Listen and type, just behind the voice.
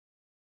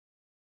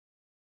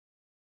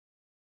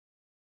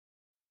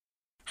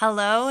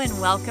Hello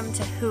and welcome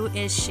to Who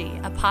Is She,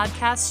 a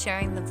podcast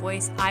sharing the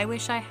voice I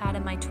wish I had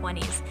in my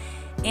 20s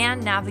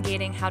and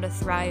navigating how to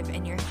thrive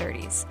in your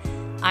 30s.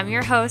 I'm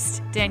your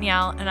host,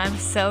 Danielle, and I'm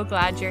so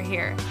glad you're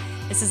here.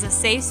 This is a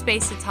safe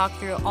space to talk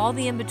through all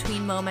the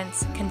in-between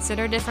moments,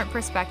 consider different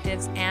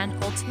perspectives, and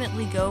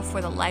ultimately go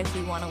for the life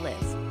we want to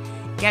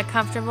live. Get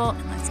comfortable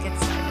and let's get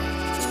started.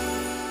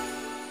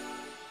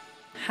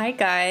 Hi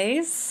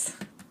guys.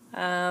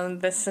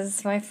 This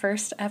is my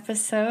first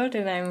episode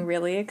and I'm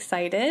really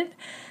excited.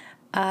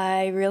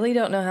 I really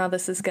don't know how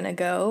this is going to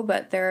go,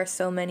 but there are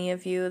so many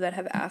of you that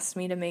have asked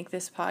me to make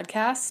this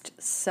podcast,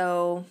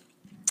 so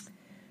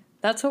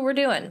that's what we're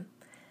doing.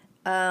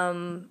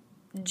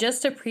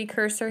 Just a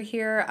precursor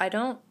here, I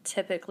don't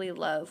typically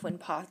love when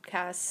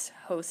podcast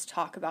hosts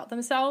talk about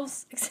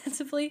themselves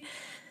extensively,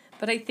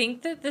 but I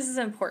think that this is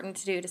important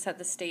to do to set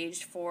the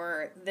stage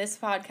for this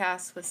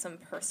podcast with some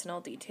personal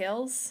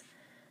details.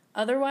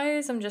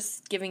 Otherwise, I'm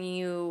just giving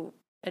you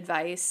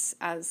advice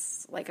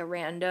as like a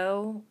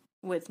rando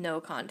with no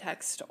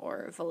context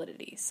or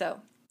validity. So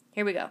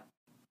here we go.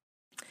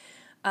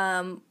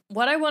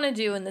 What I want to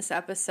do in this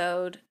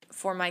episode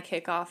for my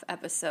kickoff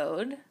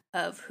episode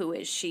of Who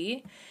Is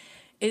She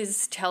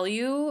is tell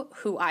you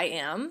who I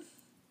am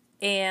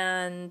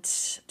and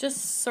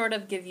just sort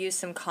of give you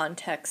some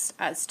context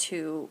as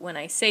to when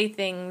I say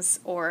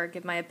things or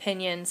give my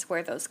opinions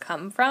where those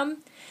come from.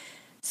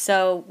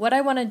 So what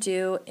I want to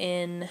do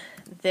in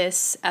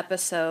this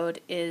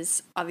episode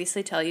is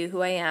obviously tell you who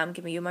I am,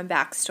 give you my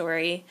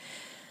backstory,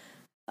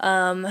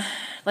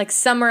 like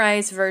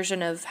summarized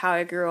version of how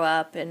I grew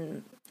up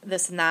and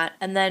this and that,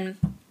 and then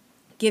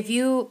give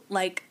you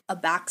like a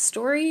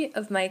backstory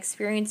of my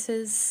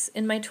experiences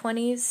in my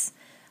 20s,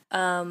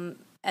 and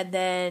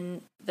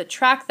then the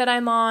track that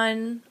I'm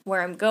on,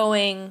 where I'm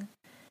going,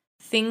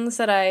 things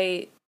that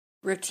I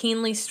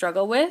routinely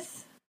struggle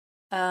with,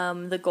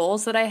 the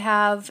goals that I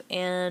have,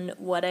 and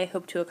what I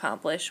hope to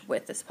accomplish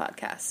with this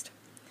podcast.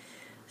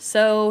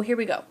 So here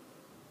we go.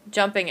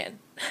 Jumping in.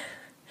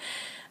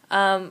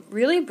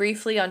 Really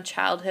briefly on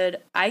childhood,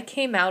 I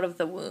came out of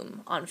the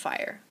womb on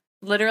fire.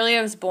 Literally,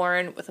 I was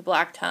born with a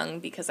black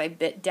tongue because I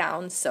bit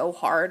down so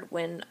hard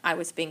when I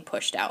was being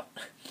pushed out.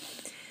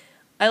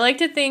 I like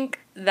to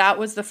think that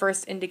was the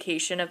first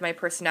indication of my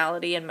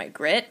personality and my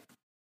grit.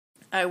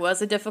 I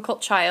was a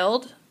difficult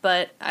child,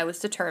 but I was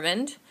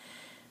determined.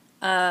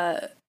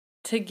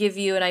 To give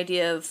you an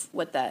idea of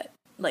what that,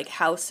 like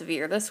how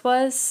severe this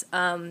was,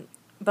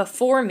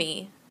 before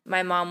me,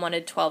 my mom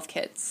wanted 12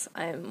 kids.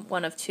 I'm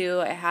one of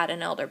two. I had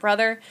an elder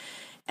brother.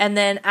 And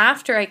then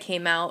after I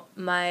came out,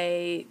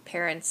 my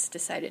parents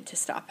decided to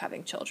stop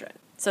having children.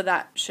 So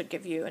that should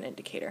give you an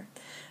indicator.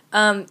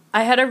 I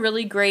had a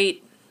really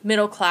great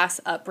middle-class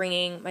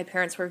upbringing. My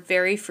parents were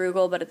very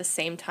frugal, but at the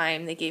same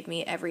time, they gave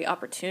me every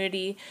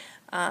opportunity.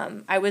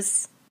 I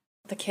was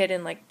the kid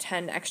in like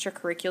 10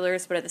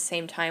 extracurriculars, but at the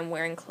same time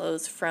wearing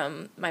clothes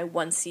from my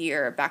once a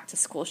year back to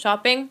school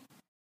shopping.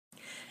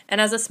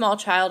 And as a small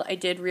child, I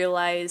did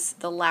realize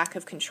the lack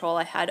of control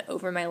I had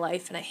over my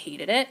life, and I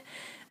hated it.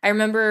 I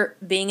remember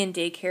being in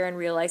daycare and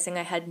realizing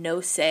I had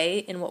no say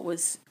in what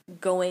was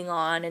going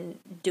on and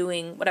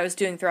doing what I was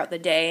doing throughout the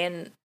day,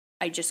 and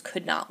I just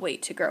could not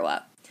wait to grow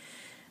up.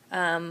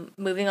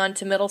 Moving on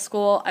to middle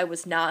school, I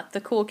was not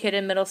the cool kid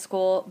in middle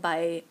school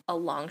by a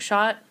long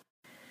shot.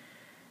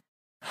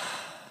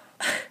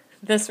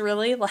 This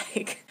really,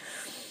 like,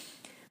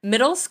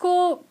 middle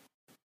school,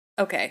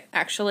 okay,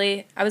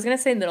 actually, I was going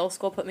to say middle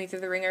school put me through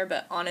the ringer,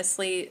 but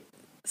honestly,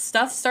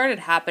 stuff started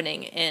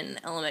happening in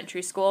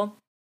elementary school.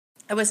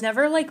 I was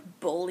never, like,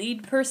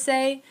 bullied per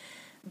se,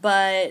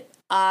 but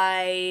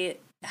I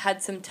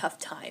had some tough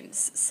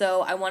times.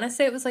 So I want to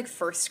say it was, like,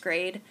 first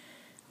grade.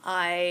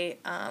 The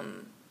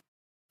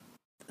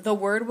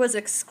word was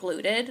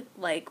excluded,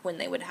 like, when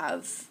they would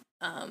have,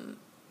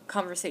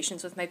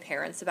 conversations with my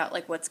parents about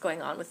like what's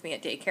going on with me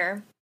at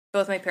daycare.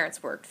 Both my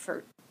parents worked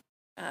for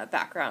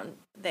background.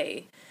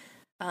 They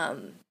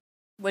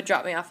would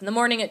drop me off in the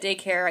morning at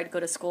daycare. I'd go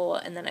to school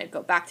and then I'd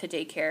go back to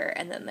daycare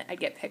and then I'd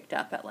get picked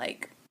up at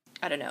like,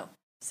 I don't know,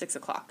 6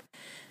 o'clock,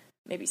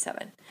 maybe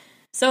 7.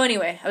 So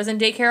anyway, I was in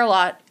daycare a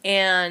lot,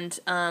 and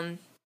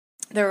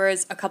there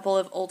was a couple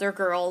of older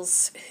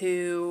girls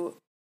who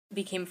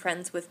became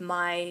friends with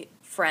my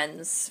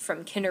friends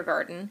from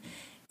kindergarten,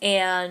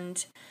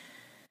 and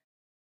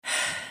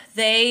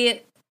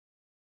I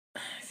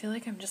feel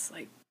like I'm just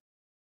like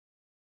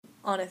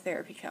on a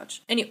therapy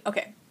couch. Anyway,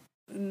 okay,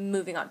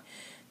 moving on.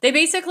 They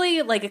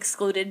basically like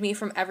excluded me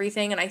from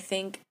everything, and I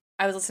think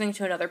I was listening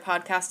to another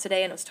podcast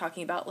today and it was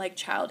talking about like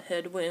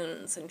childhood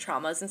wounds and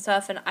traumas and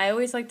stuff, and I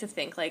always like to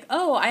think like,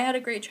 oh, I had a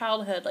great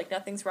childhood, like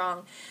nothing's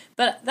wrong.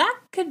 But that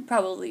could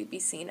probably be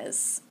seen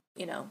as,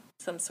 you know,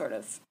 some sort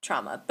of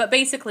trauma. But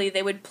basically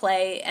they would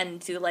play and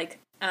do like,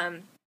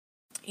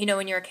 you know,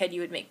 when you're a kid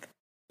you would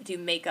do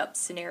makeup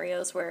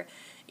scenarios where,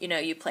 you know,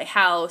 you play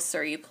house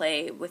or you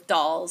play with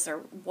dolls or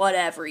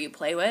whatever you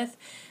play with.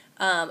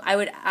 I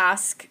would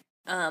ask,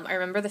 I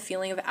remember the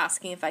feeling of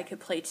asking if I could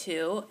play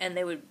too, and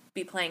they would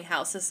be playing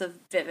house as a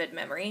vivid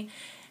memory.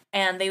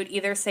 And they would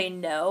either say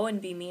no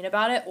and be mean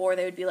about it, or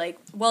they would be like,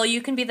 well,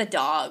 you can be the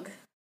dog.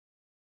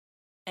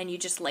 And you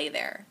just lay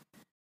there.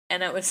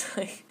 And I was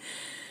like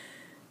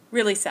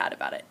really sad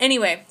about it.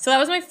 Anyway, so that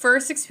was my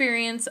first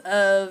experience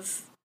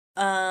of,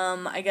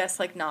 I guess,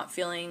 like not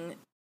feeling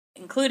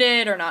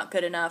included or not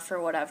good enough or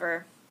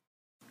whatever.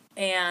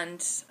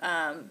 And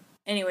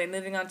anyway,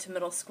 moving on to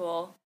middle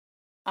school,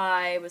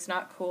 I was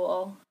not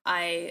cool.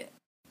 I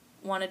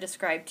want to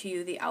describe to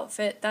you the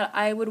outfit that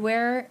I would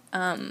wear.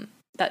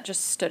 That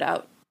just stood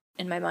out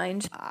in my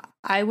mind.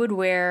 I would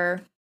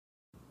wear...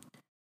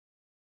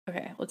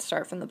 Okay, let's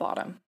start from the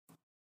bottom.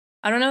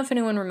 I don't know if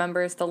anyone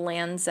remembers the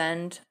Land's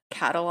End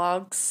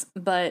catalogs,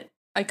 but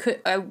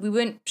we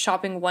went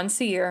shopping once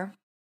a year,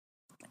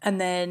 and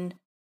then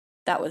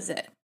that was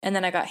it. And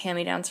then I got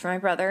hand-me-downs for my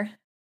brother.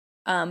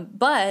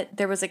 But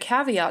there was a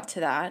caveat to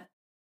that.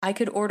 I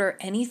could order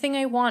anything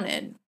I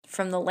wanted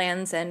from the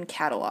Land's End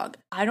catalog.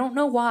 I don't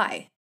know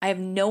why. I have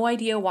no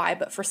idea why,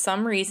 but for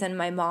some reason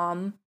my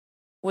mom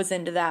was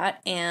into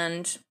that,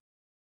 and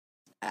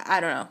I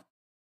don't know.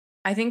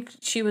 I think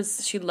she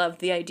loved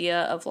the idea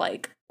of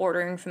like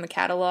ordering from a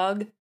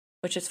catalog,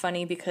 which is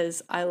funny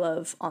because I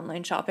love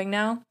online shopping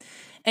now.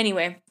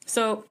 Anyway,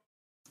 so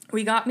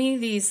we got me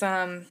these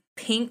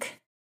pink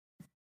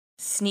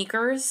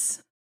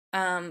sneakers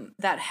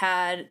that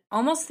had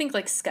almost think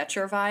like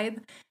Skechers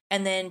vibe,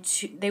 and then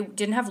they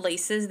didn't have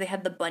laces. They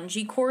had the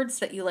bungee cords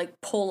that you like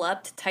pull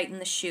up to tighten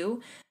the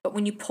shoe, but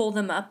when you pull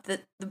them up,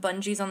 the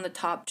bungees on the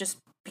top just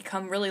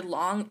become really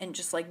long and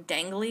just like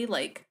dangly,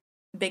 like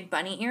big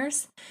bunny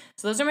ears.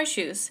 So those are my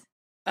shoes.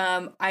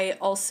 I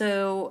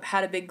also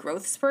had a big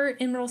growth spurt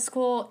in middle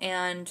school,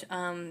 and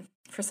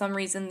for some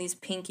reason these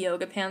pink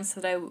yoga pants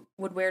that I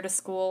would wear to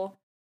school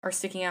are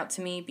sticking out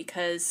to me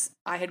because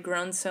I had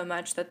grown so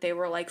much that they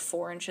were like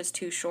 4 inches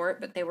too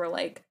short, but they were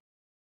like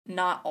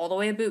not all the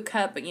way a boot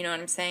cut, but you know what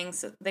I'm saying?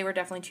 So they were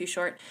definitely too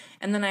short.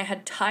 And then I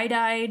had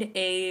tie-dyed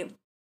a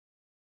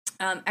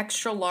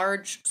extra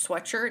large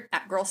sweatshirt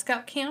at Girl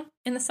Scout camp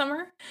in the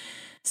summer.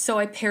 So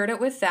I paired it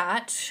with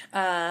that,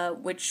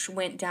 which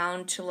went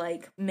down to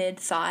like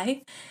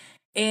mid-thigh.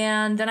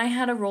 And then I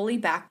had a rolly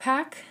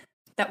backpack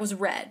that was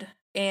red.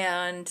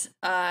 And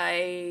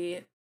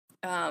I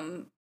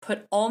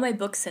put all my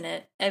books in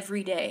it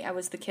every day. I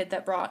was the kid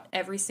that brought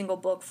every single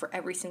book for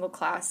every single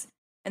class.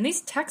 And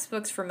these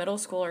textbooks for middle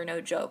school are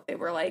no joke. They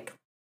were like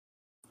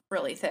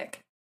really thick.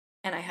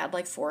 And I had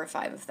like 4 or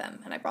 5 of them.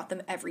 And I brought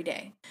them every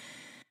day.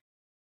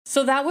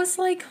 So that was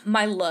like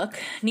my look.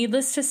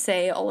 Needless to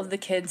say, all of the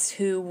kids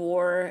who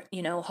wore,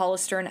 you know,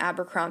 Hollister and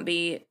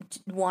Abercrombie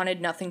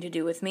wanted nothing to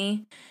do with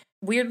me.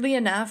 Weirdly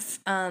enough,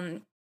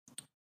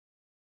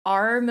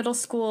 our middle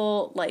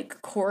school,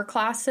 like, core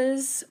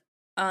classes,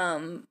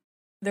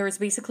 there was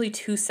basically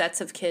 2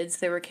 sets of kids.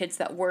 There were kids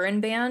that were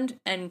in band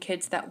and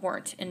kids that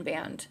weren't in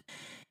band.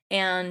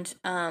 And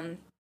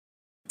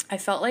I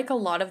felt like a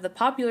lot of the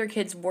popular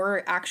kids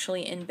were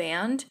actually in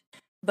band.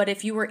 But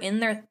if you were in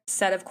their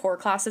set of core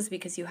classes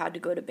because you had to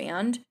go to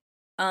band,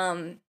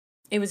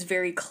 it was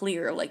very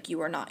clear, like, you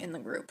were not in the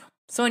group.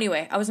 So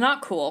anyway, I was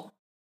not cool.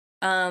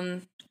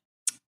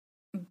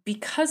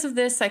 Because of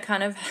this, I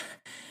kind of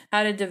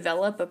had to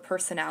develop a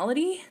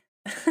personality.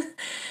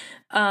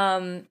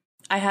 I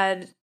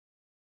had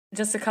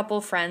just a couple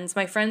of friends.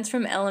 My friends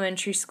from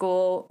elementary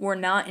school were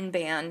not in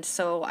band,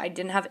 so I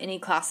didn't have any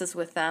classes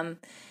with them.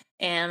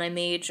 And I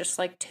made just,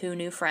 like, 2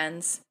 new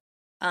friends.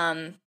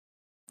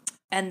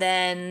 And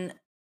then,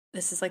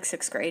 this is like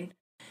 6th grade,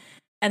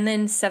 and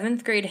then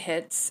 7th grade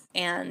hits,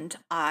 and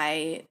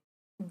I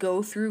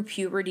go through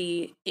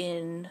puberty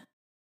in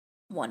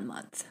 1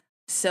 month.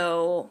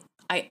 So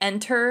I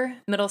enter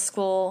middle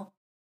school,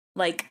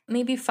 like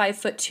maybe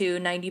 5'2",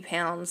 90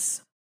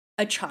 pounds,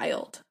 a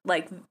child.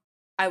 Like,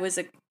 I was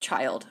a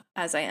child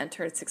as I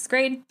entered 6th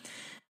grade.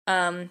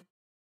 I've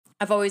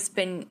always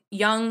been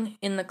young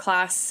in the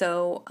class,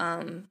 so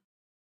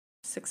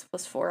 6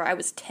 + 4, I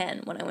was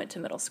 10 when I went to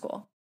middle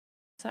school.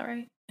 Is that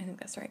right? I think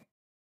that's right.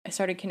 I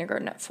started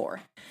kindergarten at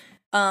 4.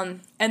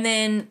 And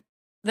then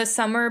the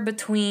summer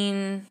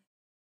between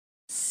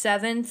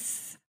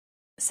 7th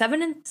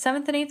and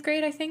 8th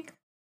grade, I think,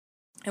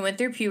 I went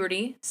through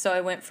puberty. So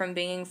I went from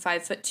being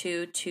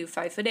 5'2" to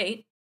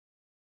 5'8",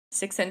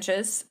 6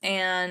 inches,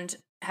 and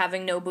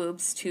having no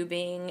boobs to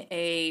being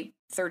a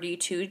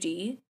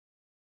 32D.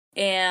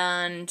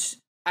 And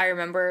I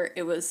remember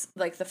it was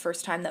like the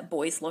first time that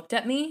boys looked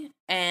at me,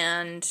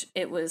 and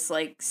it was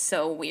like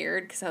so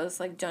weird because I was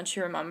like, don't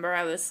you remember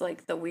I was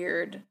like the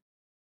weird,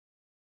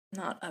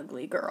 not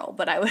ugly girl,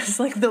 but I was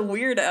like the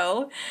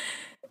weirdo.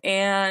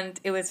 And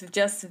it was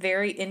just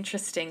very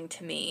interesting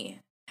to me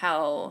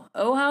how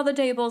the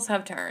tables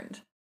have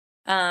turned.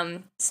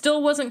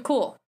 Still wasn't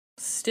cool.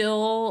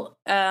 Still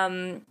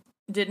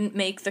didn't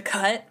make the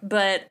cut,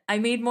 but I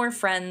made more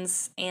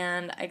friends,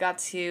 and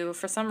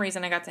for some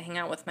reason I got to hang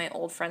out with my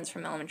old friends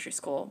from elementary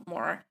school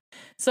more.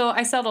 So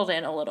I settled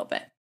in a little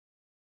bit.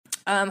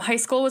 High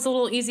school was a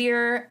little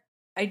easier.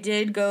 I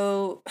did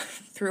go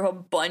through a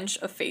bunch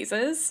of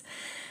phases.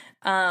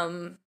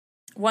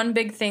 One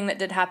big thing that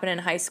did happen in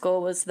high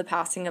school was the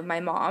passing of my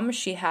mom.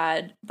 She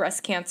had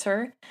breast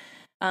cancer.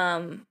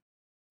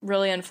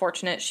 Really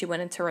unfortunate. She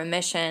went into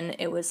remission.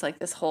 It was like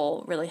this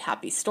whole really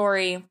happy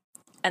story.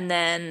 And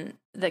then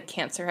the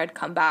cancer had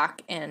come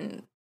back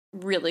and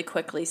really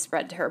quickly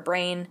spread to her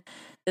brain.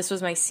 This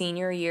was my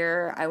senior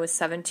year. I was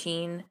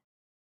 17.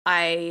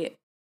 I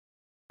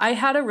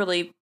had a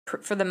really,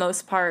 for the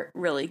most part,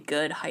 really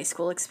good high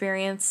school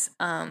experience.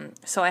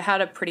 So I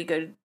had a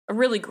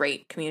really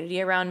great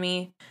community around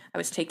me. I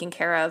was taken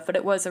care of, but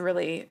it was a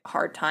really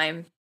hard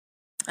time.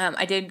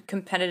 I did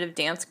competitive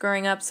dance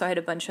growing up, so I had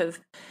a bunch of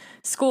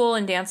school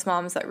and dance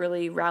moms that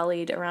really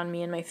rallied around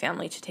me and my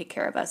family to take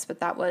care of us. But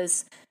that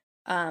was,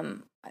 I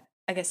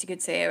guess you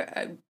could say,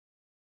 a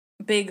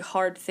big,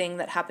 hard thing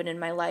that happened in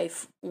my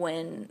life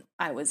when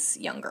I was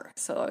younger.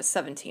 So I was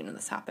 17 when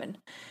this happened.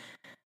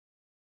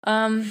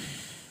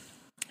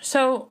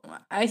 So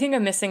I think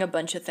I'm missing a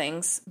bunch of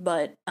things,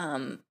 but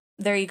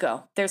there you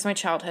go. There's my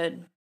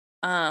childhood.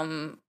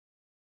 In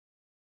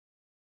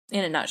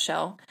a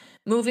nutshell.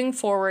 Moving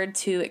forward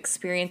to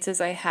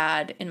experiences I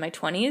had in my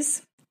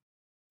 20s.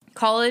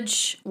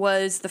 College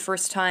was the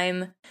first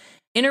time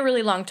in a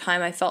really long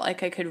time I felt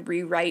like I could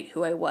rewrite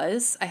who I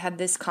was. I had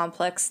this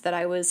complex that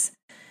I was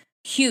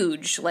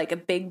huge, like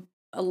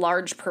a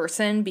large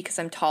person because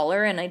I'm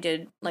taller, and I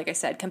did, like I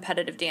said,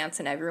 competitive dance,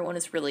 and everyone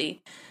is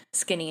really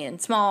skinny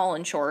and small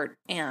and short,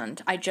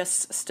 and I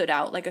just stood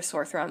out like a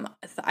sore thumb.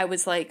 I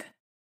was like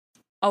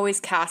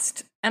always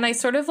cast, and I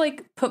sort of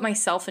like put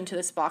myself into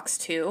this box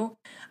too.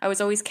 I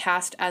was always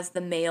cast as the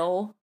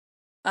male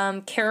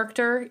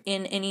character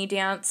in any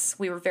dance.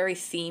 We were very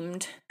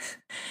themed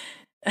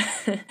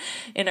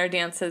in our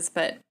dances,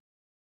 but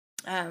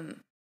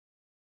and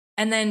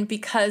then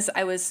because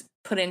I was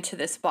put into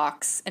this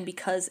box and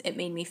because it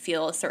made me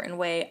feel a certain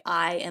way,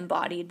 I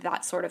embodied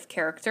that sort of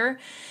character.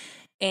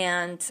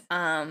 And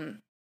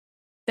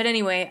but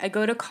anyway, I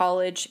go to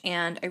college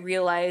and I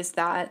realize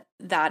that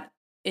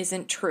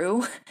isn't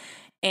true.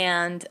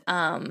 And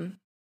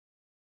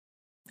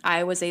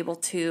I was able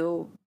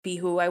to be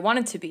who I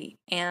wanted to be.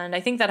 And I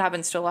think that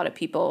happens to a lot of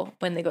people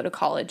when they go to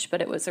college,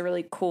 but it was a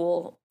really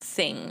cool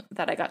thing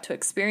that I got to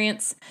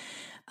experience.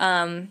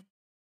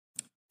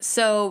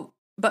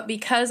 But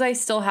because I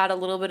still had a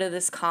little bit of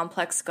this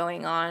complex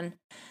going on,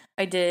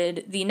 I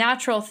did the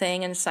natural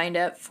thing and signed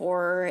up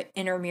for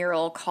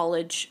intramural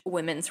college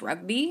women's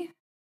rugby.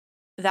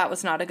 That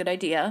was not a good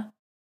idea.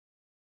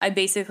 I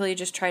basically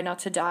just tried not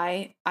to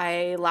die.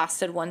 I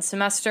lasted one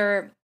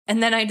semester,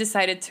 and then I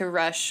decided to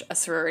rush a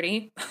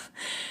sorority.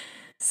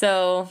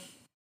 So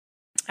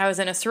I was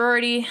in a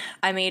sorority.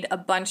 I made a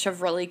bunch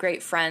of really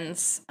great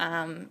friends,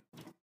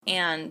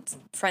 and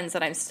friends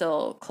that I'm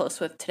still close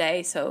with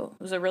today. So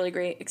it was a really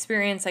great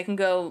experience. I can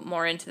go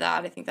more into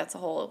that. I think that's a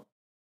whole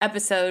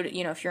episode.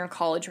 You know, if you're in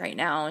college right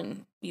now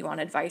and you want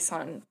advice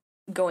on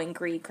going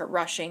Greek or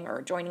rushing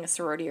or joining a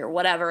sorority or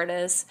whatever it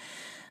is,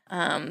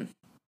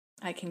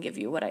 I can give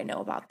you what I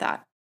know about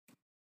that.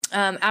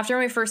 After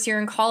my first year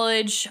in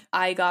college,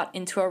 I got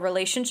into a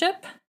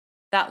relationship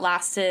that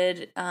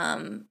lasted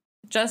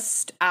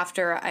just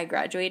after I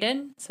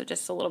graduated, so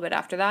just a little bit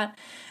after that.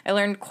 I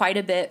learned quite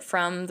a bit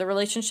from the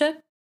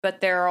relationship,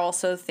 but there are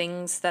also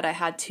things that I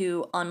had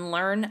to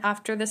unlearn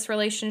after this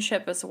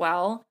relationship as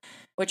well,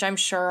 which I'm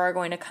sure are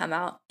going to come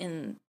out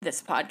in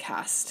this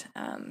podcast.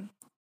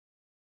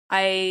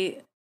 I,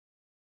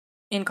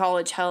 in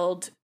college,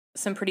 held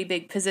some pretty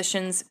big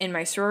positions in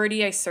my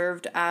sorority. I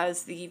served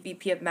as the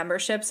VP of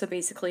membership, so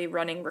basically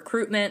running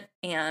recruitment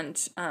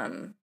and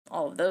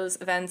all of those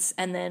events.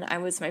 And then I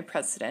was I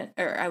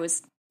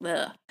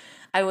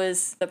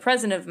was the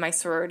president of my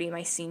sorority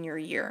my senior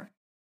year.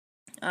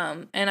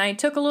 And I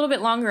took a little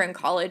bit longer in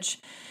college.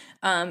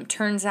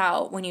 Turns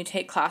out when you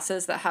take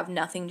classes that have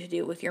nothing to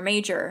do with your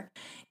major,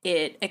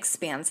 it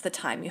expands the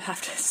time you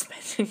have to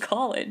spend in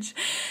college.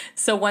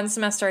 So one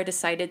semester I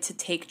decided to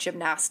take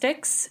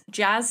gymnastics,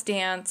 jazz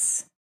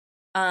dance.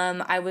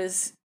 I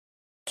was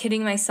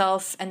kidding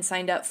myself and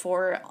signed up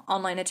for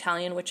online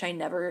Italian, which I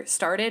never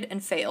started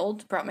and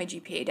failed, brought my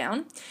GPA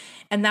down.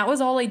 And that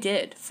was all I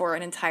did for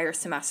an entire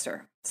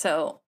semester.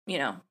 So, you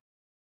know,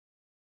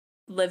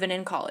 living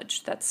in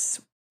college,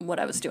 that's what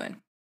I was doing.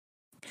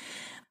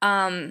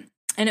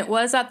 And it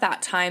was at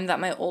that time that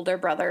my older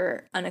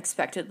brother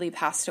unexpectedly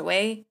passed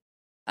away.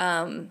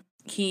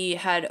 He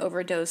had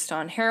overdosed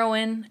on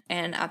heroin,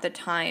 and at the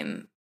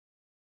time,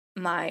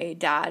 my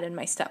dad and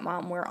my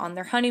stepmom were on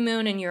their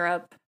honeymoon in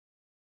Europe,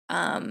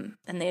 and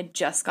they had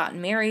just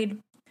gotten married.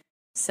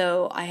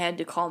 So I had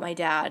to call my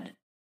dad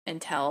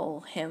and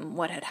tell him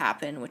what had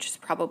happened, which is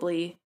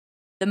probably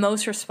the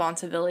most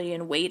responsibility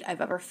and weight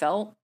I've ever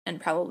felt,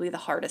 and probably the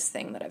hardest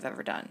thing that I've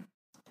ever done.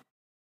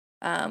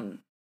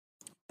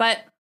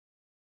 But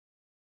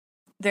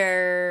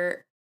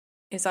there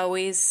is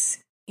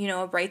always, you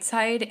know, a bright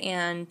side,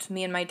 and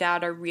me and my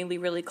dad are really,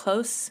 really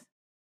close.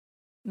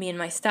 Me and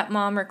my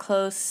stepmom are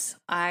close.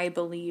 I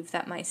believe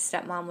that my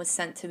stepmom was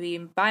sent to me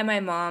by my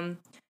mom.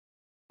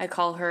 I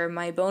call her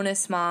my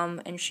bonus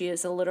mom, and she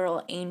is a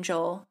literal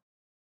angel.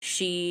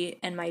 she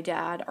and my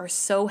dad are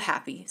so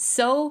happy,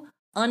 so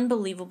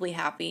unbelievably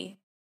happy,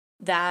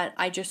 that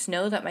I just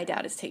know that my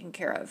dad is taken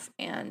care of.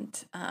 And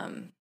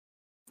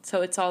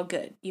so it's all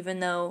good. Even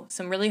though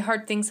some really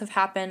hard things have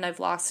happened, I've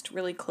lost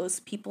really close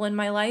people in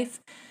my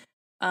life.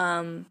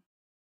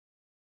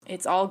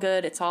 It's all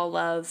good. It's all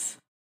love.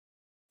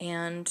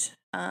 And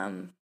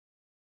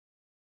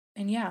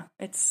yeah,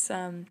 it's,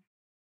 I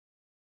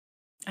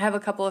have a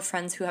couple of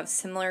friends who have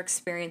similar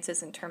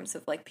experiences in terms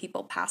of like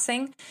people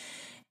passing,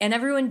 and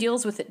everyone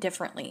deals with it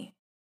differently.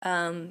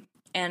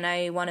 And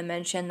I want to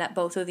mention that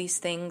both of these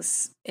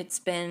things, it's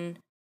been,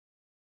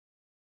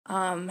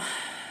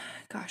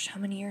 gosh, how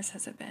many years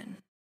has it been?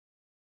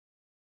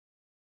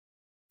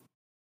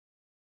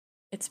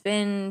 It's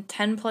been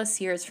 10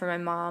 plus years for my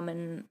mom,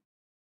 and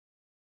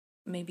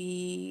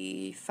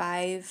maybe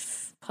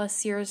 5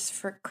 plus years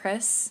for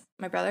Chris,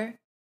 my brother.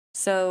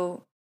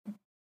 So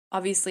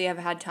obviously I've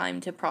had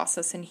time to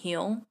process and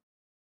heal.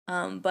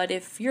 But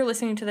if you're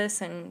listening to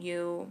this and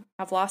you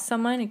have lost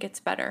someone, it gets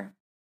better.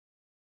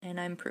 And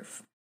I'm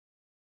proof.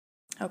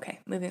 Okay,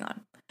 moving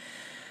on.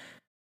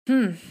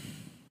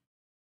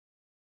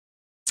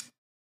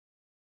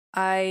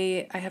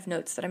 I have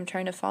notes that I'm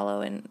trying to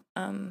follow, and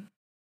I'm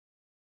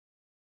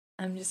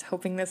just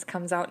hoping this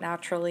comes out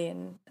naturally,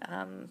 and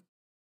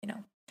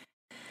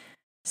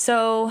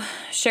So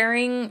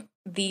sharing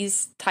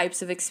these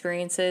types of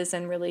experiences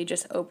and really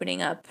just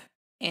opening up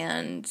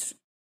and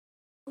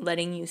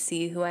letting you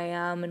see who I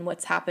am and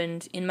what's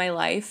happened in my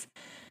life.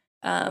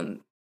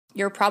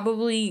 You're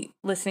probably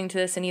listening to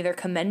this and either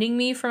commending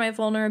me for my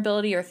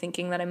vulnerability or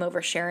thinking that I'm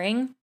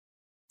oversharing.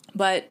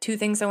 But 2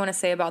 things I want to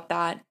say about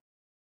that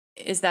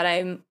is that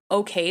I'm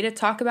okay to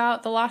talk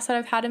about the loss that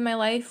I've had in my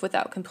life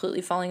without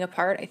completely falling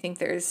apart. I think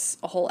there's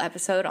a whole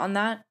episode on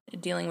that,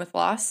 dealing with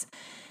loss.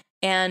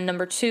 And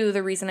number 2,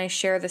 the reason I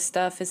share this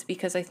stuff is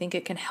because I think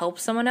it can help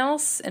someone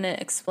else, and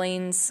it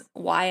explains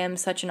why I'm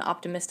such an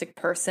optimistic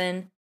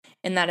person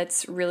and that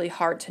it's really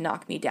hard to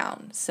knock me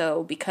down.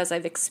 So because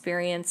I've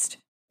experienced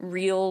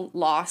real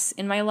loss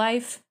in my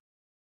life,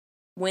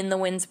 when the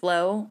winds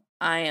blow,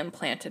 I am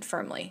planted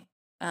firmly.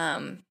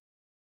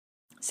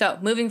 So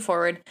moving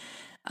forward,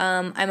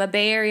 I'm a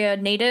Bay Area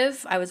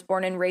native. I was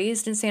born and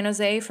raised in San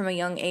Jose. From a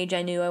young age,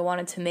 I knew I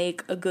wanted to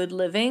make a good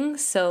living.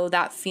 So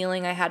that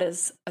feeling I had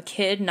as a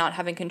kid, not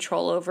having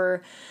control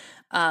over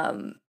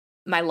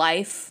my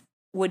life,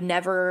 would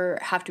never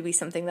have to be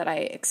something that I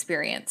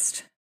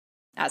experienced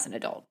as an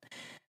adult.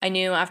 I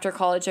knew after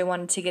college I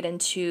wanted to get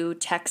into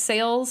tech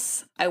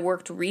sales. I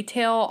worked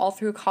retail all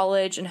through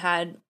college and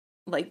had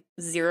like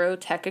 0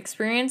 tech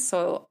experience.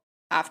 So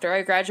after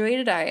I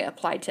graduated, I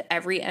applied to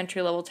every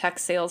entry-level tech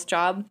sales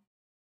job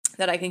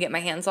that I could get my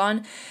hands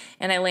on.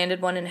 And I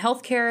landed one in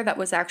healthcare that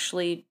was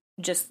actually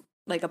just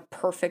like a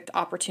perfect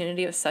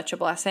opportunity. It was such a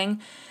blessing.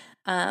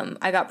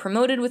 I got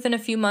promoted within a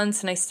few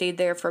months and I stayed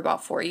there for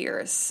about 4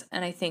 years.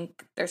 And I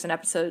think there's an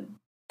episode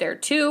there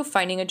too,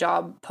 finding a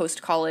job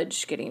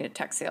post-college, getting into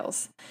tech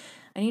sales.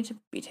 I need to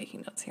be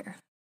taking notes here.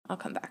 I'll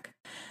come back.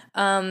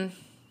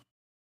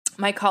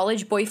 My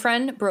college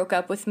boyfriend broke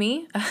up with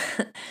me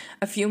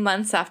a few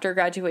months after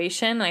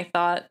graduation. I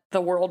thought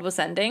the world was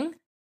ending.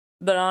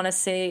 But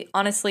honestly,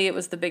 it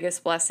was the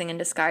biggest blessing in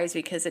disguise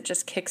because it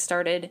just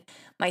kickstarted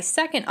my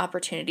second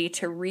opportunity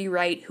to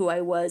rewrite who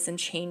I was and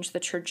change the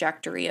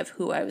trajectory of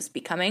who I was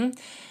becoming.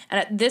 And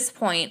at this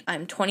point,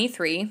 I'm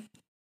 23.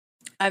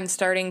 I'm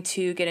starting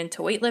to get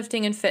into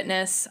weightlifting and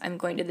fitness. I'm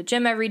going to the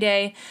gym every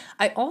day.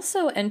 I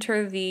also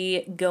enter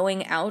the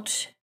going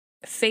out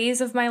phase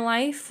of my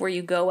life where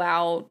you go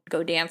out,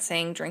 go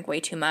dancing, drink way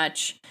too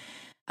much.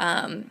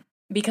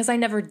 Because I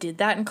never did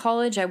that in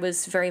college, I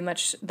was very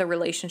much the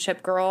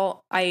relationship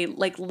girl. I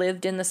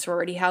lived in the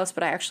sorority house,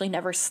 but I actually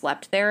never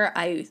slept there.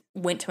 I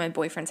went to my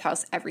boyfriend's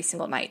house every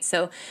single night.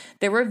 So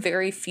there were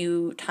very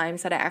few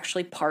times that I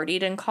actually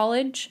partied in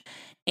college.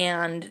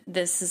 And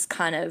this is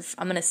kind of,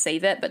 I'm going to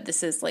save it, but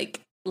this is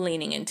like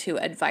leaning into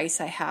advice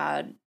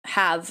I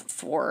have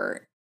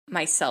for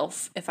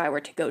myself if I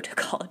were to go to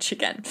college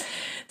again.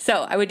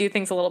 So I would do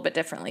things a little bit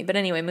differently. But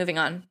anyway, moving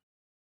on.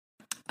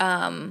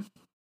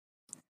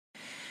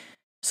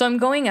 So I'm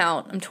going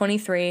out. I'm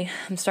 23.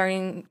 I'm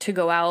starting to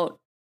go out.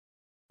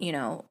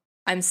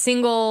 I'm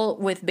single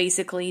with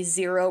basically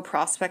 0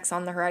 prospects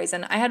on the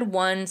horizon. I had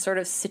one sort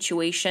of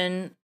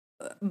situation,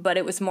 but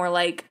it was more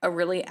like a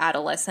really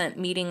adolescent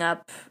meeting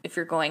up if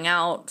you're going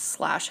out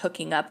 /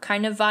 hooking up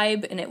kind of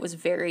vibe. And it was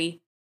very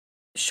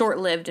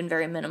short-lived and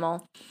very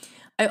minimal.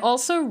 I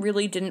also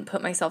really didn't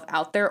put myself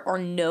out there or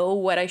know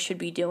what I should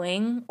be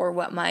doing or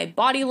what my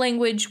body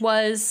language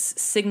was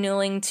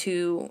signaling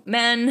to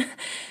men.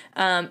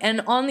 And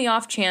on the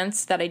off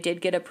chance that I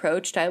did get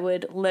approached, I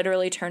would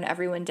literally turn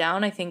everyone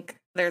down. I think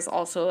there's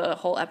also a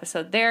whole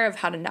episode there of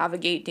how to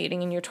navigate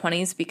dating in your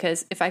 20s,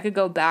 because if I could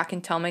go back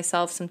and tell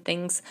myself some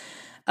things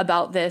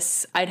about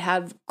this, I'd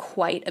have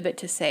quite a bit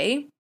to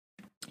say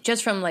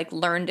just from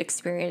learned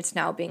experience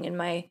now being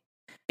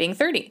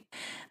 30.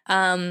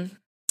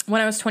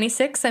 When I was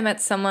 26, I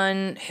met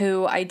someone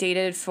who I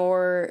dated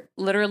for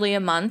literally a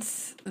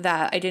month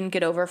that I didn't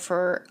get over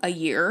for a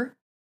year.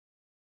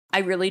 I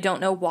really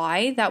don't know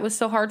why that was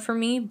so hard for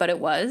me, but it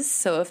was.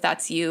 So if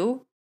that's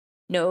you,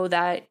 know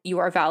that you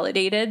are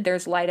validated.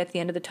 There's light at the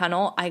end of the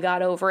tunnel. I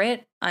got over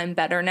it. I'm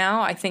better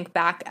now. I think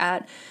back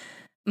at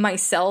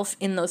myself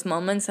in those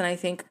moments and I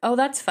think, oh,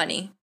 that's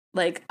funny.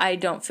 Like, I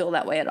don't feel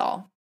that way at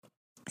all.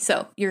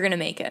 So you're going to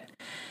make it.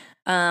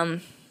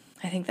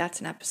 I think that's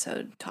an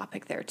episode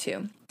topic there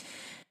too.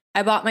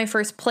 I bought my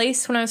first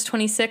place when I was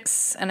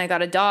 26 and I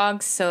got a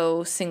dog,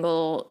 so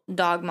single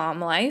dog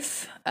mom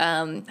life.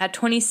 At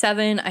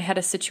 27, I had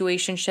a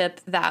situationship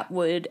that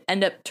would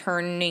end up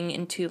turning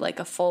into like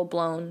a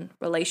full-blown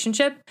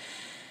relationship.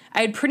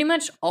 I had pretty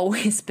much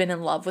always been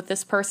in love with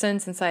this person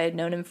since I had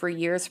known him for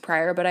years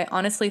prior, but I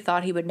honestly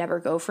thought he would never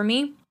go for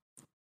me.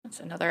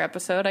 That's another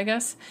episode, I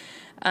guess.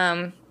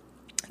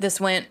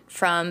 This went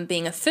from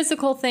being a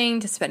physical thing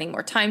to spending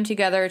more time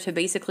together to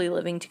basically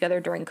living together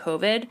during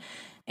COVID.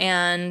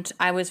 And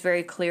I was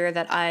very clear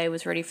that I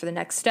was ready for the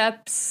next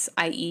steps,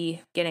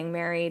 i.e. getting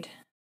married,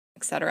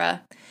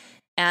 etc.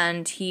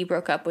 And he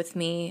broke up with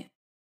me,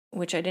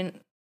 which I didn't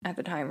at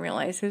the time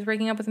realize he was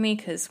breaking up with me,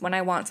 because when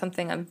I want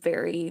something, I'm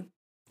very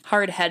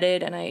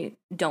hard-headed and I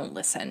don't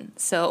listen.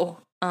 So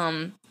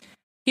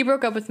he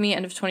broke up with me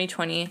end of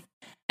 2020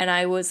 and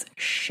I was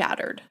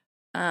shattered.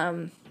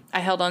 I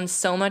held on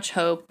so much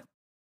hope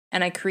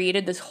and I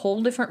created this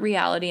whole different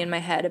reality in my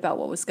head about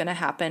what was going to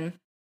happen.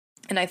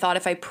 And I thought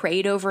if I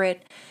prayed over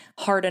it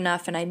hard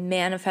enough and I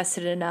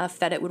manifested enough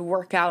that it would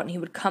work out and he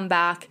would come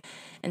back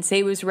and say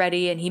he was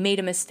ready and he made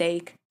a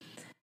mistake.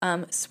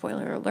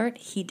 Spoiler alert,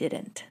 he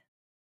didn't.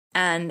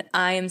 And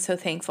I am so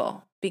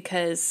thankful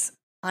because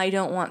I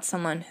don't want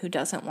someone who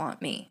doesn't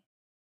want me.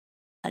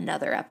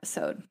 Another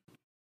episode.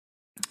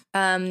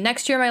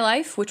 Next year of my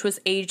life, which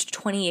was aged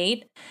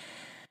 28,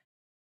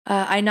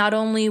 I not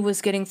only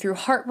was getting through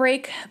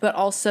heartbreak, but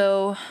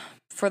also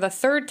for the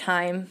third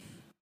time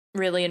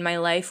really in my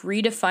life,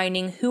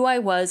 redefining who I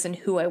was and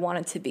who I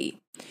wanted to be.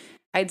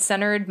 I'd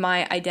centered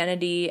my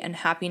identity and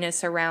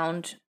happiness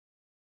around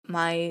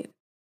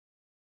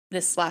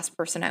this last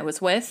person I was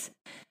with,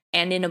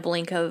 and in a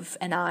blink of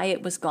an eye,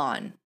 it was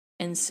gone.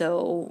 And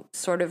so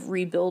sort of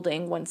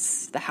rebuilding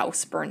once the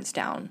house burns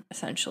down,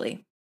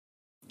 essentially.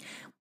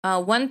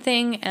 One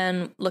thing,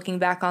 and looking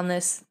back on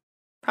this,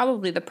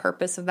 probably the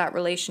purpose of that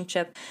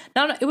relationship,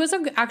 it was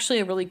actually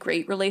a really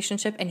great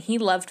relationship, and he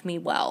loved me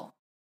well.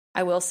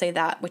 I will say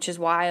that, which is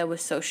why I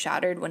was so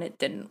shattered when it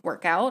didn't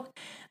work out.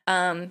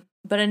 But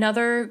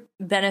another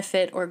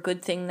benefit or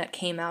good thing that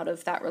came out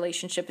of that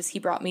relationship is he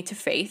brought me to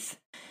faith,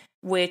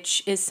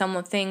 which is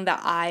something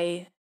that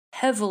I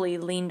heavily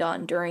leaned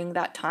on during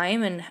that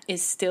time and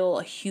is still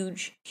a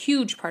huge,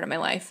 huge part of my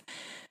life.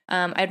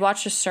 I'd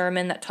watched a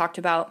sermon that talked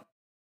about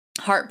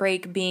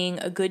heartbreak being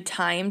a good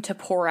time to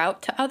pour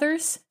out to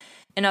others.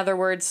 In other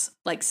words,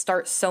 like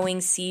start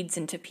sowing seeds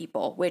into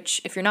people, which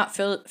if you're not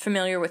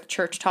familiar with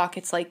church talk,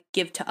 it's like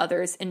give to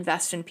others,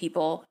 invest in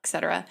people,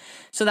 etc.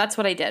 So that's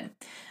what I did.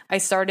 I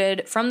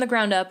started from the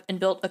ground up and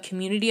built a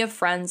community of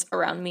friends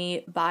around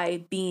me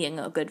by being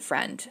a good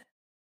friend.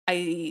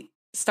 I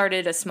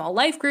started a small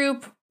life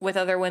group with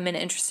other women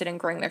interested in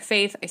growing their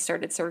faith. I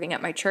started serving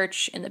at my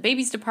church in the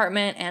babies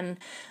department and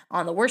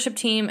on the worship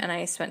team, and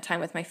I spent time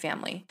with my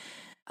family.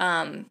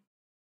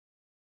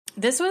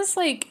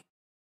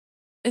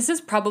 This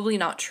is probably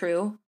not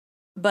true,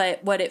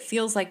 but what it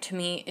feels like to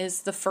me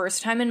is the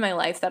first time in my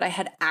life that I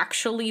had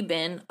actually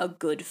been a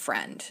good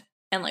friend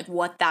and like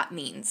what that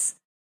means.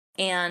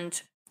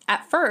 And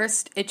at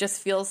first, it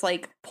just feels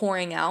like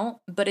pouring out,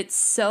 but it's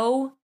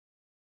so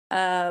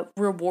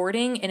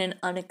rewarding in an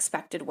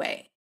unexpected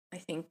way. I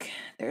think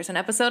there's an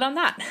episode on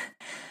that.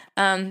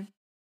 I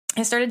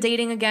started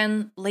dating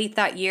again late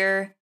that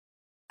year.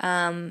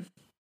 And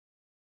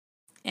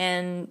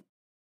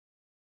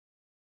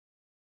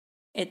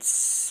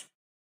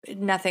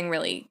nothing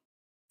really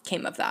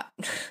came of that,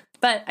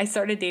 but I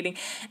started dating.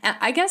 And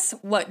I guess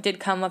what did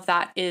come of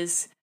that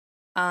is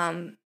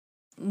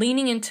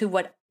leaning into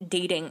what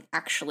dating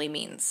actually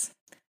means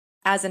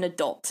as an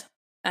adult,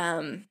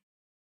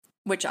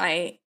 which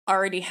I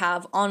already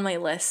have on my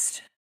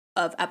list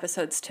of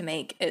episodes to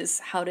make, is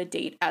how to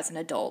date as an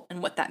adult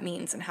and what that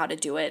means and how to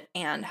do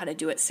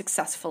it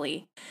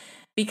successfully,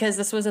 because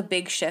this was a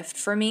big shift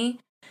for me.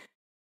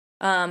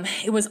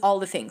 It was all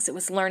the things. It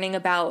was learning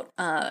about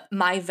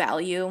my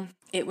value.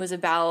 It was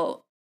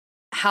about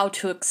how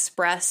to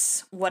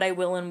express what I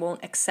will and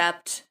won't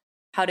accept,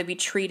 how to be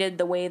treated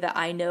the way that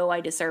I know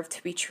I deserve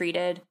to be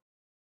treated,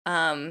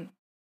 how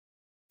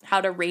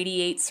to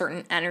radiate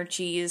certain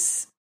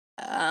energies,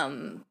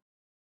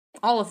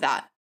 all of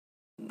that,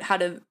 how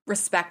to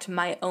respect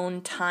my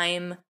own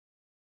time,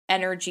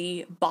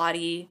 energy,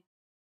 body,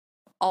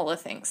 all the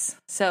things.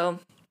 So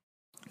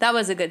that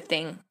was a good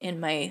thing in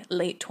my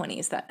late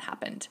 20s that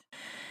happened.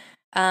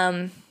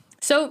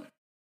 So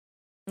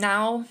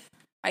now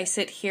I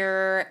sit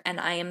here and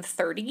I am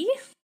 30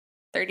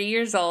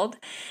 years old.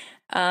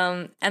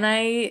 And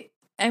I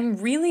am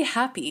really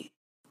happy.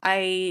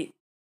 I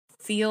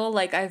feel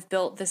like I've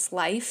built this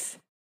life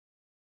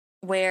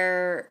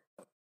where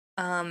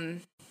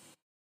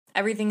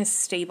everything is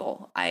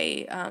stable.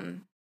 I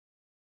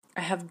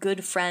have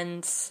good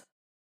friends.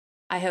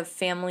 I have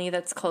family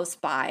that's close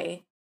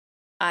by.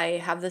 I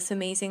have this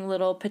amazing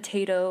little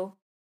potato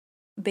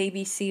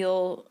baby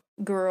seal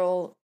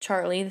girl,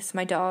 Charlie. This is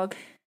my dog.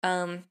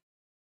 And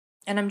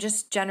I'm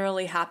just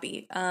generally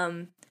happy.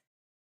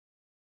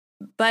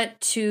 But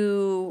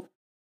to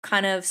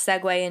kind of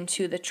segue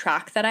into the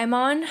track that I'm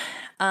on,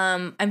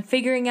 I'm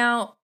figuring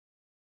out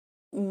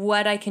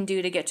what I can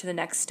do to get to the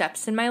next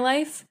steps in my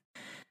life.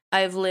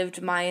 I've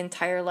lived my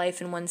entire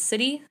life in one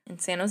city, in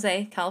San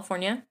Jose,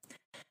 California.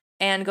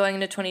 And going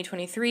into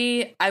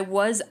 2023, I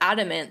was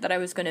adamant that I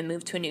was going to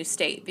move to a new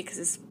state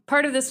because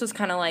part of this was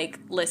kind of like,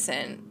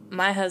 listen,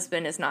 my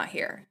husband is not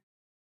here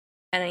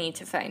and I need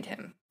to find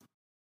him.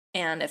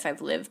 And if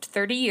I've lived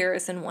 30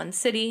 years in one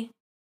city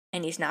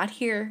and he's not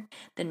here,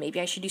 then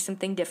maybe I should do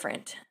something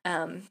different.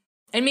 And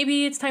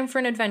maybe it's time for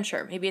an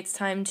adventure. Maybe it's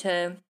time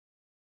to,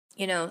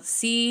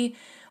 see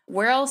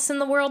where else in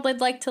the world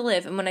I'd like to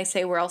live. And when I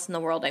say where else in the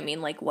world, I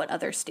mean like what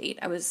other state.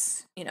 I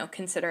was,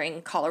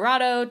 considering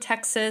Colorado,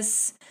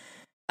 Texas,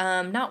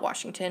 not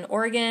Washington,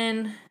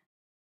 Oregon.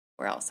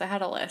 Where else? I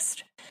had a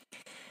list.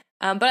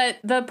 But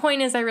the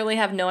point is I really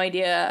have no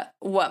idea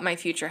what my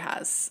future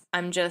has.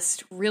 I'm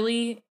just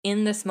really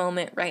in this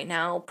moment right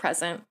now,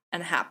 present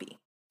and happy.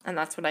 And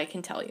that's what I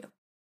can tell you.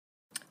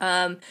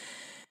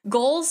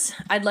 Goals,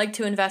 I'd like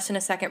to invest in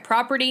a second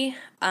property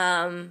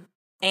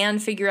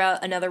and figure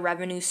out another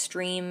revenue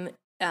stream,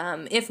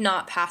 if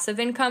not passive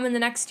income in the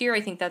next year.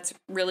 I think that's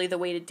really the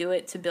way to do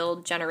it, to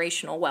build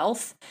generational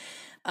wealth.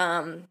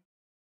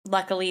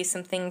 Luckily,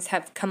 some things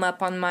have come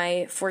up on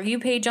my For You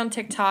page on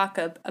TikTok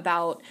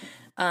about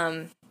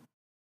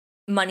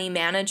money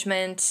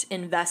management,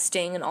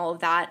 investing, and all of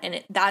that.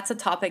 And that's a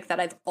topic that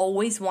I've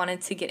always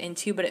wanted to get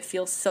into, but it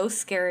feels so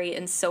scary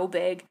and so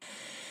big.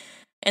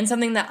 And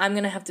something that I'm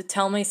going to have to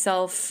tell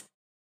myself,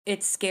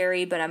 it's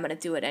scary, but I'm going to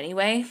do it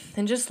anyway.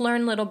 And just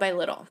learn little by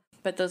little.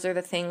 But those are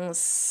the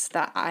things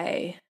that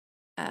I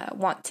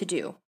want to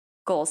do,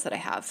 goals that I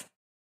have.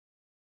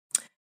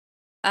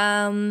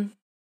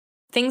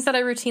 Things that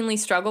I routinely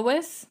struggle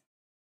with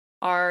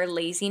are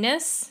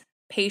laziness,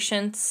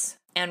 patience,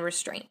 and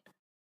restraint.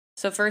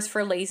 So first,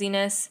 for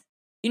laziness,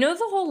 the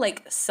whole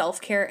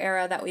self-care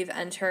era that we've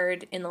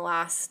entered in the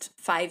last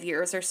 5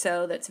 years or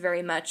so, that's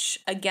very much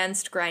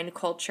against grind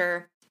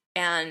culture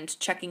and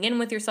checking in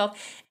with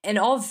yourself, and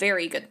all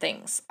very good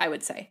things, I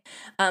would say.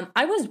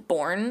 I was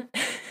born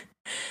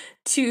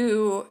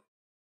to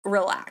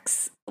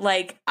relax.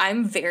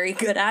 I'm very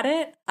good at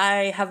it.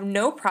 I have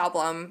no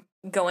problem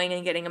going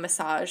and getting a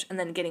massage and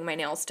then getting my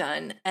nails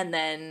done and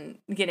then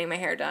getting my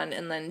hair done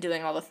and then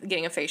doing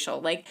getting a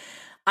facial.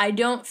 I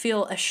don't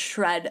feel a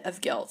shred of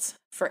guilt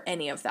for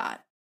any of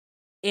that.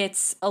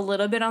 It's a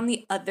little bit on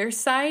the other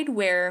side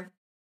where,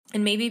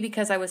 and maybe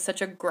because I was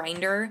such a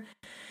grinder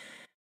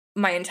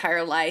my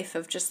entire life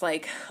of just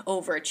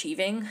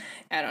overachieving,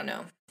 I don't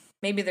know.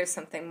 Maybe there's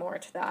something more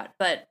to that,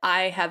 but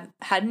I have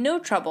had no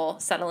trouble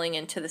settling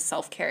into the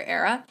self-care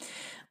era.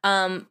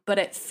 But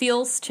it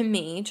feels to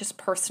me, just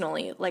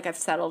personally, like I've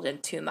settled in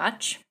too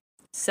much.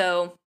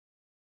 So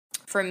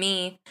for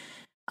me,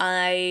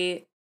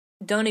 I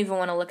don't even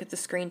want to look at the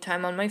screen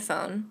time on my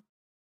phone.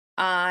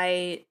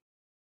 I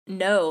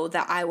know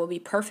that I will be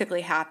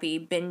perfectly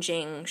happy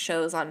binging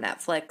shows on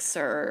Netflix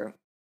or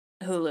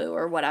Hulu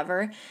or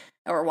whatever,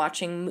 or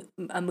watching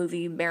a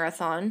movie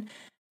marathon.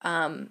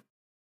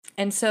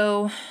 And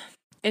so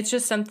it's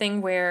just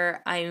something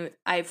where I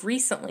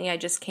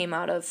just came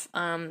out of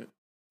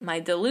my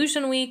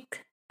Delusion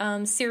Week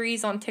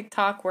series on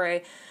TikTok, where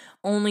I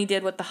only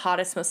did what the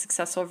hottest, most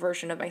successful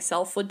version of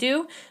myself would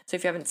do. So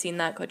if you haven't seen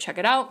that, go check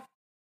it out.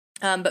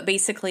 But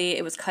basically,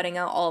 it was cutting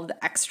out all of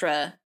the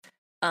extra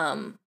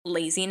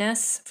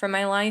laziness from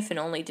my life and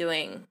only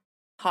doing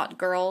hot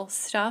girl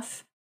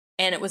stuff.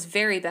 And it was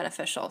very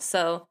beneficial.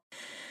 So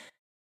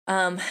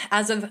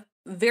as of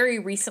very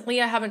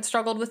recently, I haven't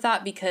struggled with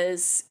that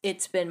because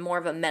it's been more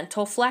of a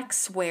mental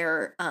flex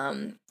where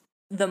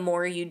the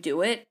more you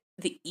do it,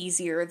 the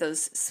easier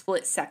those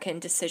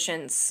split-second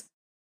decisions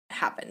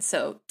happen.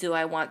 So do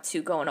I want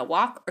to go on a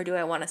walk or do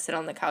I want to sit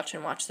on the couch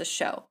and watch the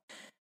show?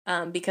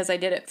 Because I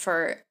did it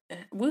for,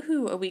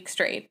 a week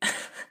straight.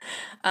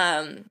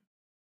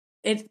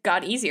 It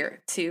got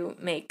easier to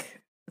make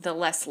the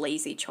less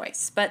lazy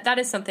choice. But that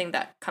is something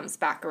that comes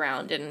back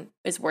around and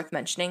is worth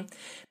mentioning.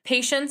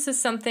 Patience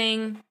is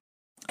something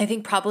I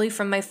think probably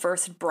from my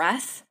first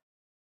breath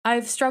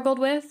I've struggled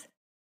with.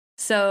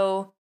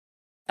 So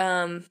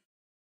when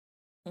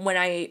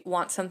I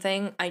want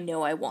something, I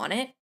know I want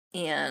it,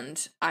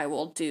 and I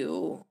will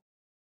do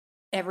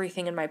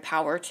everything in my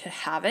power to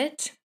have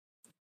it.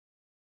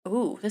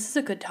 Ooh, this is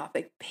a good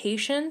topic.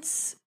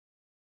 Patience,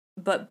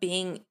 but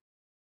being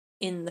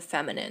in the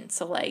feminine.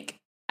 So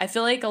I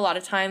feel like a lot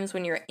of times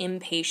when you're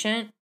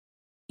impatient,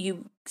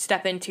 you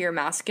step into your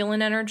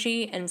masculine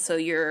energy, and so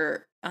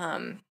you're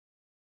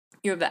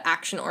the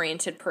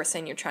action-oriented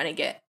person. You're trying to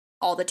get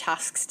all the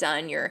tasks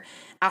done, you're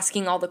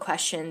asking all the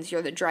questions,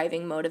 you're the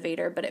driving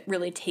motivator, but it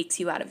really takes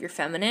you out of your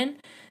feminine.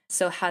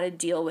 So how to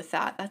deal with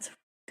that, that's a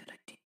good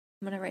idea.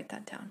 I'm going to write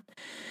that down.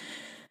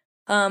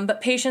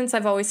 But patience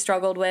I've always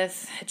struggled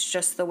with. It's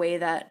just the way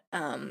that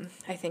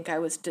I think I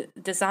was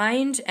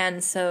designed.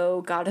 And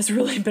so God has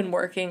really been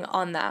working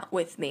on that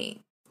with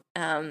me.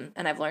 And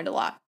I've learned a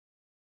lot.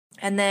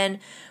 And then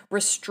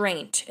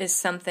restraint is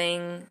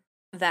something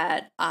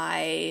that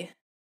I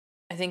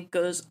think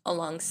goes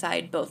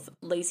alongside both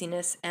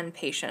laziness and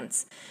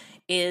patience,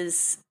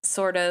 is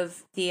sort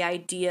of the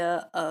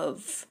idea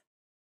of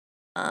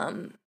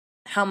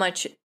how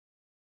much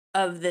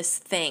of this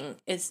thing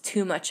is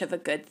too much of a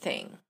good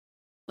thing.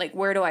 Like,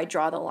 where do I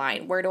draw the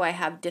line? Where do I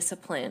have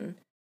discipline?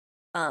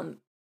 I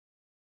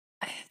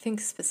think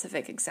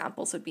specific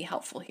examples would be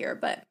helpful here,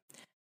 but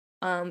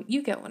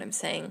you get what I'm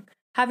saying.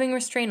 Having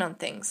restraint on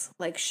things.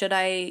 Like, should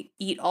I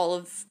eat all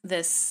of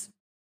this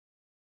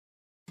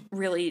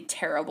really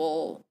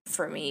terrible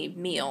for me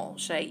meal?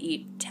 Should I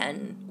eat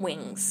 10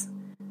 wings?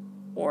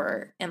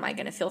 Or am I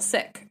going to feel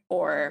sick?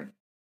 Or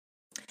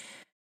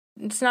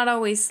it's not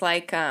always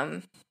like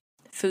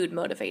food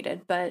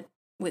motivated, but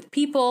with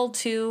people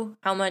too,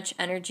 how much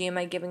energy am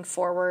I giving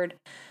forward?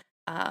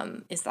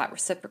 Is that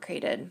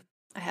reciprocated?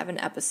 I have an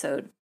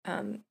episode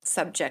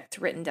subject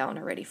written down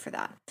already for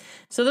that.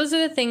 So those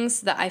are the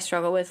things that I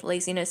struggle with: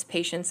 laziness,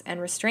 patience,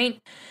 and restraint.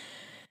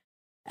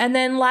 And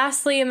then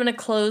lastly, I'm going to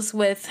close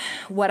with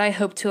what I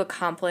hope to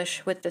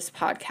accomplish with this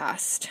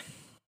podcast.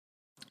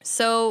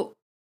 So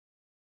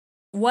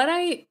what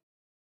I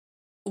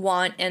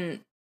want, and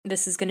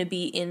this is going to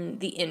be in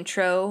the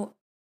intro,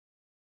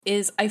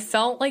 is I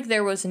felt like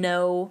there was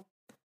no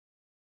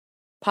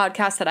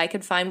podcast that I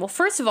could find. Well,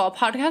 first of all,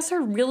 podcasts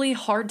are really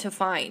hard to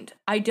find.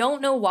 I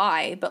don't know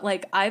why, but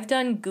like I've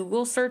done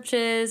Google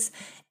searches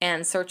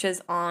and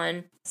searches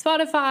on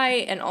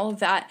Spotify and all of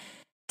that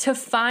to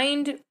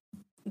find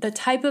the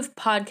type of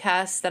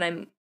podcast that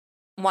I'm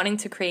wanting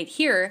to create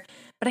here,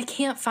 but I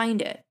can't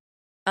find it.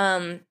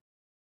 And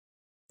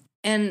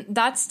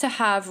that's to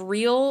have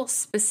real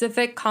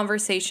specific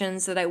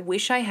conversations that I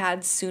wish I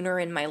had sooner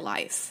in my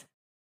life,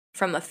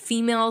 from a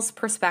female's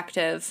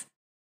perspective,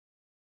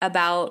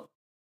 about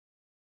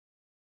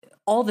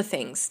all the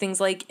things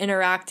like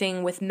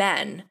interacting with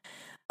men,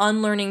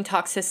 unlearning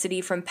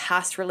toxicity from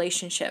past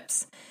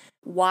relationships,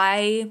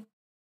 why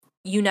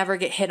you never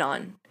get hit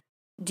on,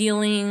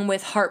 dealing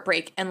with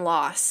heartbreak and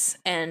loss,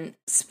 and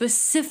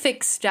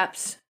specific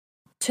steps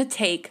to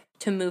take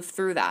to move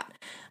through that,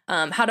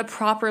 how to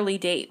properly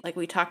date, like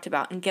we talked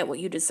about, and get what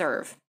you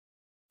deserve.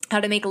 How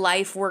to make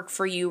life work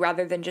for you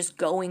rather than just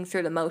going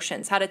through the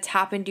motions. How to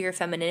tap into your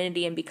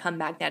femininity and become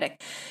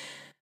magnetic.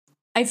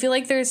 I feel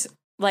like there's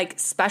like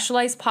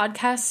specialized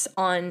podcasts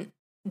on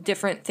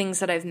different things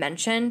that I've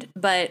mentioned,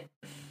 but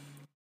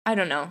I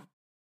don't know.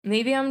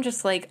 Maybe I'm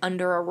just like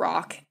under a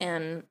rock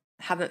and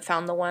haven't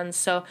found the one.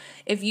 So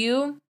if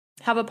you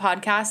have a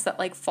podcast that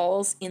like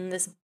falls in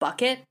this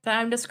bucket that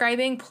I'm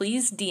describing,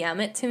 please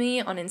DM it to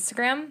me on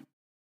Instagram,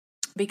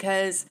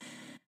 because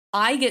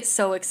I get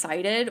so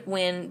excited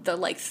when the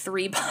like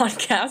 3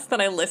 podcasts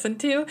that I listen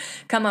to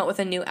come out with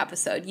a new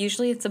episode.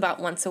 Usually it's about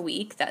once a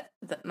week that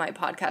my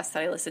podcasts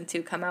that I listen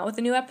to come out with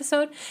a new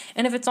episode.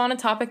 And if it's on a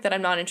topic that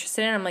I'm not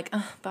interested in, I'm like,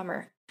 oh,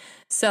 bummer.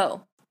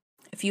 So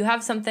if you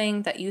have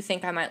something that you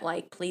think I might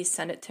like, please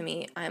send it to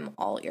me. I'm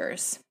all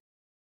ears.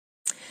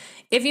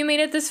 If you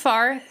made it this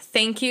far,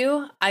 thank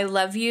you. I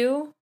love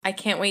you. I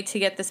can't wait to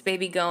get this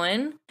baby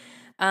going.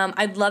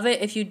 I'd love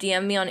it if you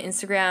DM me on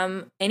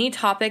Instagram any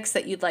topics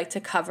that you'd like to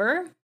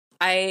cover.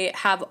 I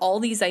have all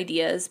these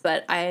ideas,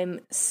 but I'm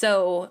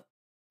so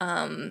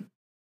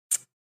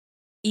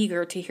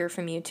eager to hear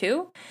from you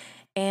too.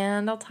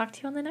 And I'll talk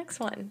to you on the next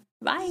one.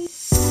 Bye.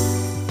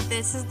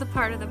 This is the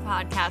part of the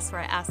podcast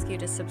where I ask you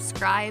to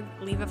subscribe,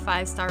 leave a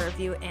 5-star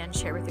review, and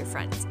share with your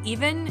friends.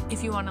 Even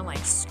if you want to like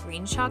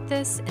screenshot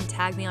this and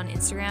tag me on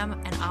Instagram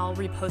and I'll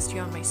repost you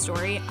on my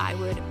story, I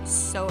would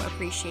so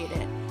appreciate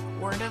it.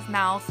 Word of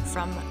mouth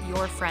from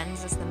your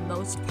friends is the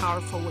most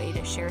powerful way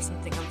to share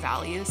something of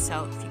value.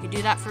 So if you could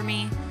do that for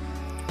me,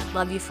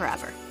 love you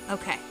forever.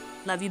 Okay.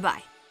 Love you.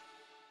 Bye.